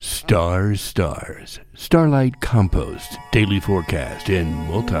Stars, Starlight Compost, Daily Forecast, and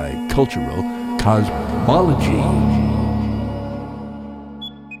Multicultural Cosmology.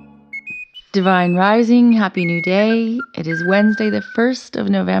 Divine Rising, Happy New Day. It is Wednesday, the 1st of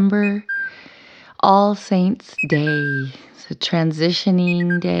November, All Saints Day. It's a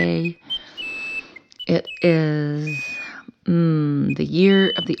transitioning day. It is the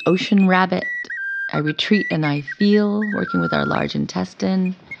year of the ocean rabbit. I retreat and I feel, working with our large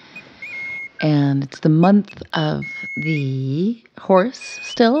intestine. And it's the month of the horse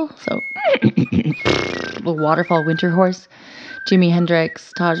still. So, the waterfall winter horse. Jimi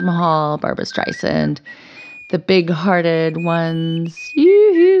Hendrix, Taj Mahal, Barbra Streisand, the big-hearted ones.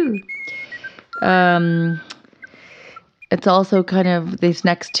 Yoo-hoo! It's also kind of, these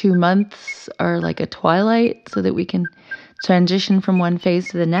next 2 months are like a twilight so that we can transition from one phase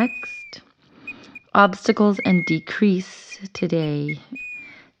to the next. Obstacles and decrease today.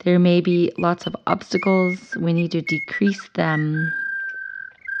 There may be lots of obstacles. We need to decrease them.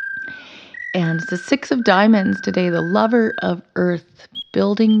 And it's the 6 of Diamonds today, the lover of earth,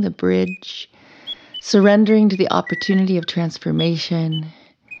 building the bridge, surrendering to the opportunity of transformation.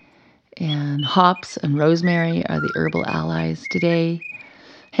 And hops and rosemary are the herbal allies today.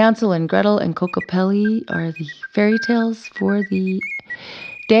 Hansel and Gretel and Kokopelli are the fairy tales for the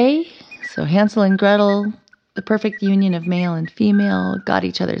day. So Hansel and Gretel, the perfect union of male and female, got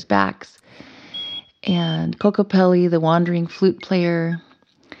each other's backs. And Kokopelli, the wandering flute player,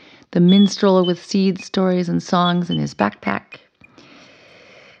 the minstrel with seed stories and songs in his backpack.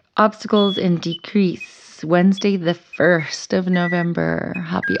 Obstacles and decrease. Wednesday, the 1st of November.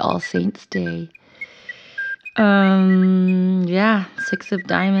 Happy All Saints Day. 6 of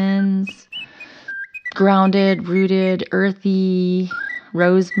Diamonds. Grounded, rooted, earthy,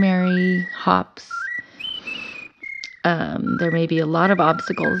 rosemary, hops. There may be a lot of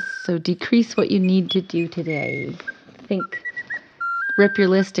obstacles, so decrease what you need to do today. Rip your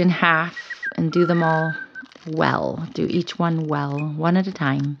list in half and do them all well. Do each one well, one at a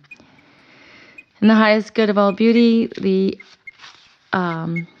time. In the highest good of all beauty, the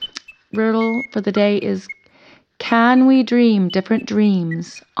riddle for the day is, can we dream different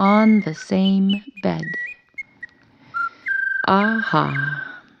dreams on the same bed? Aha.